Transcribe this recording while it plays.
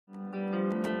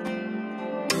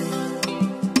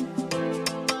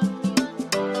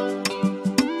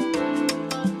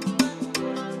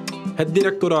Het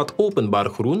directoraat Openbaar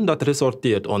Groen, dat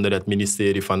ressorteert onder het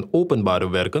ministerie van Openbare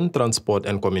Werken Transport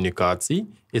en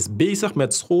Communicatie, is bezig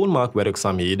met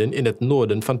schoonmaakwerkzaamheden in het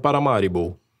noorden van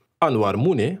Paramaribo. Anwar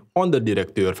Moenne,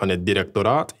 onderdirecteur van het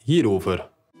directoraat, hierover.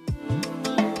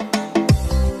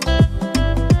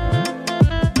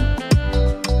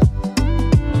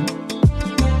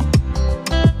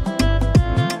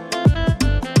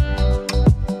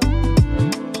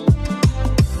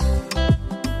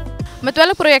 Met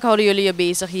welk project houden jullie je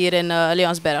bezig hier in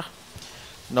Leonsberg?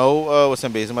 Nou, we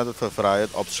zijn bezig met het verfraaien,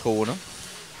 het opschonen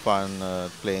van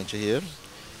het pleintje hier.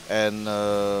 En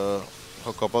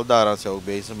gekoppeld daaraan zijn we ook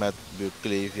bezig met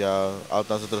buurtkleef,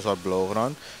 althans het Resort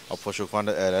Blauwgrond, op verzoek van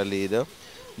de RR-leden,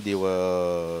 die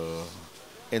we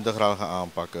integraal gaan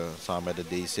aanpakken, samen met de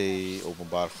DC,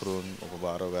 Openbaar Groen,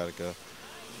 Openbare Werken.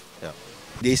 Ja.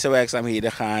 Deze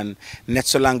werkzaamheden gaan net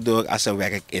zo lang door als er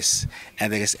werk is.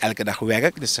 En er is elke dag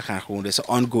werk, dus ze gaan gewoon, dus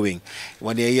ongoing.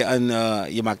 Wanneer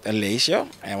je maakt een lijstje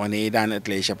en wanneer je dan het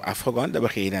lijstje hebt afgerond, dan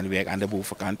begin je dan weer aan de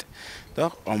bovenkant.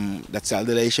 Toch? Om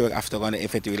datzelfde lijstje weer af te ronden,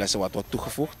 eventueel als er wat wordt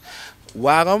toegevoegd.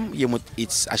 Waarom? Je moet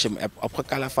iets, als je hem hebt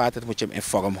opgekalefaterd, moet je hem in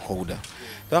vorm houden.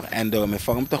 Toch? En door hem in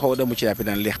vorm te houden, heb je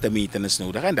dan lichte maintenance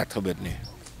nodig en dat gebeurt nu.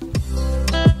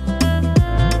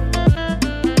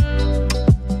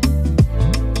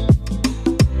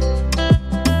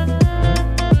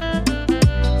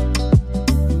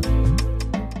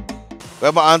 We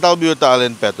hebben een aantal buurten al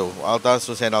in petto. Althans,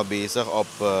 we zijn al bezig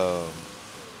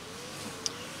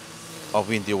op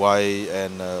Wintiwai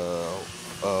en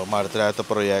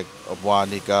Maartruitenproject, op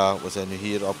Wanika. We zijn nu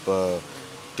hier op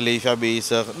Klevia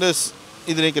bezig. Dus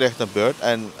iedereen krijgt een beurt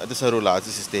en het is een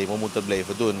relatiesysteem. We moeten het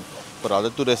blijven doen. Vooral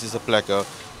de toeristische plekken,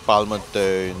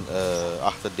 Palmentuin,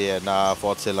 achter DNA,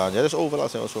 Fort Zeelandia. Dus overal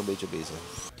zijn we zo'n beetje bezig.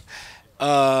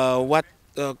 Wat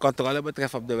controle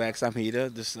betreft op de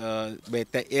werkzaamheden, dus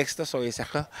ten eerste zou je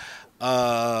zeggen,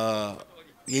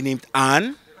 je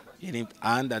neemt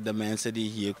aan dat de mensen die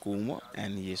hier komen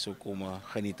en hier zo komen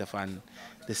genieten van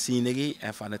de scenery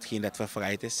en van hetgeen dat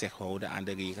verfraaid is, zich houden aan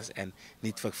de regels en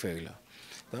niet vervuilen.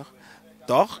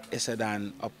 Toch is er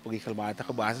dan op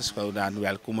regelmatige basis dan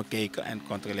wel komen kijken en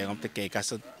controleren om te kijken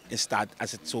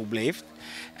als het zo blijft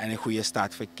en in goede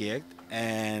staat verkeert.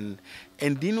 En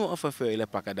indien we een vervuiler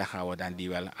pakken, dan gaan we dan die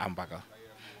wel aanpakken.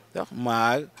 Toch?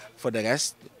 Maar voor de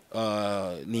rest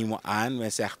nemen we aan,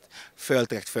 men zegt vuil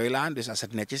trekt vuil aan. Dus als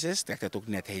het netjes is, trekt het ook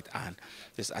netheid aan.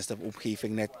 Dus als de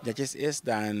omgeving netjes is,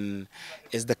 dan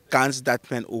is de kans dat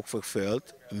men ook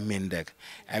vervuilt minder.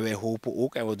 En wij hopen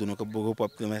ook, en we doen ook een beroep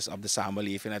op de mensen, op de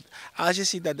samenleving, dat als je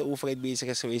ziet dat de overheid bezig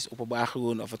is geweest, Openbaar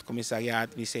Groen of het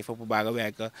commissariaat, ministerie van Openbare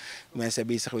Werken, mensen zijn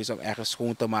bezig geweest om ergens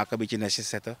schoon te maken, een beetje netjes te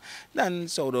zetten, dan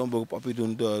zouden we een beroep op u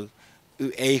doen door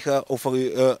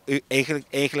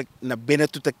eigenlijk naar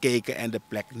binnen toe te kijken en de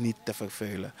plek niet te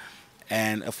vervuilen.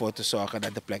 En ervoor te zorgen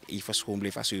dat de plek even schoon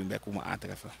blijft als u hem bij komen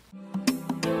aantreffen.